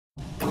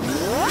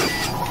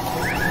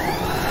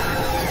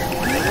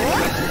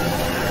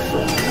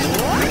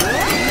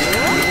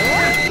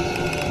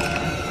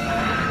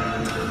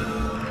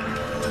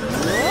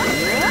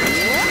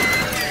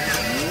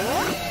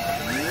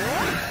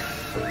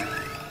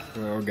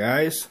Well,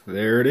 guys,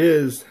 there it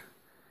is.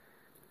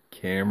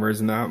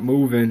 Camera's not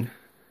moving.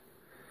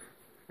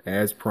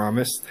 As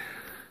promised.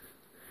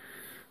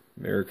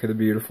 America the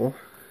Beautiful.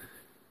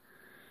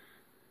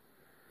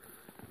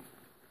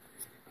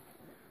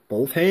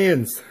 Both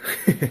hands.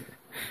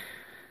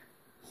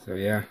 So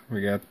yeah,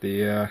 we got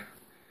the,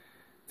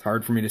 it's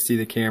hard for me to see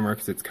the camera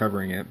because it's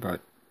covering it,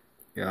 but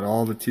got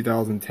all the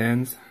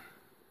 2010s.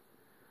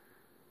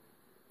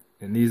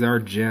 And these are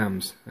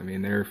gems. I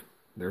mean,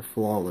 they're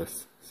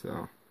flawless.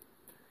 So,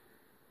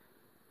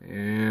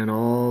 and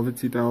all the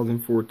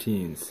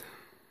 2014s.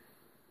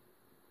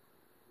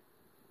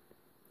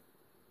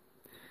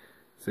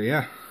 So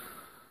yeah,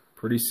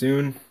 pretty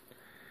soon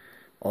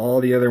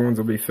all the other ones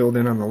will be filled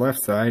in on the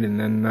left side, and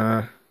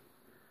then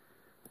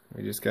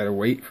we just gotta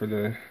wait for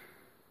the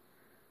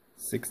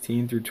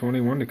 16 through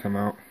 21 to come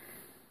out.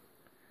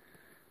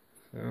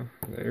 So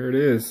there it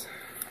is.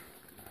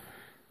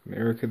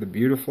 America the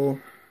Beautiful.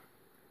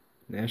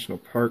 National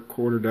Park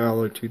 $quarter,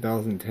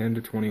 2010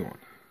 to 21.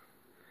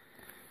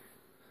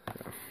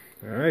 So,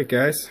 alright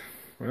guys,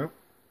 well,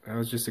 that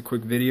was just a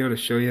quick video to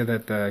show you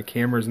that the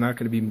camera is not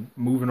going to be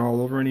moving all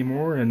over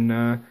anymore, and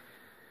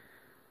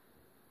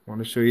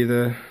want to show you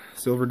the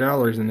silver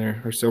dollars in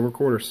there, or silver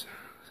quarters.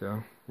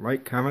 So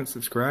like, comment,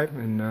 subscribe,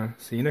 and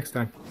see you next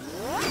time.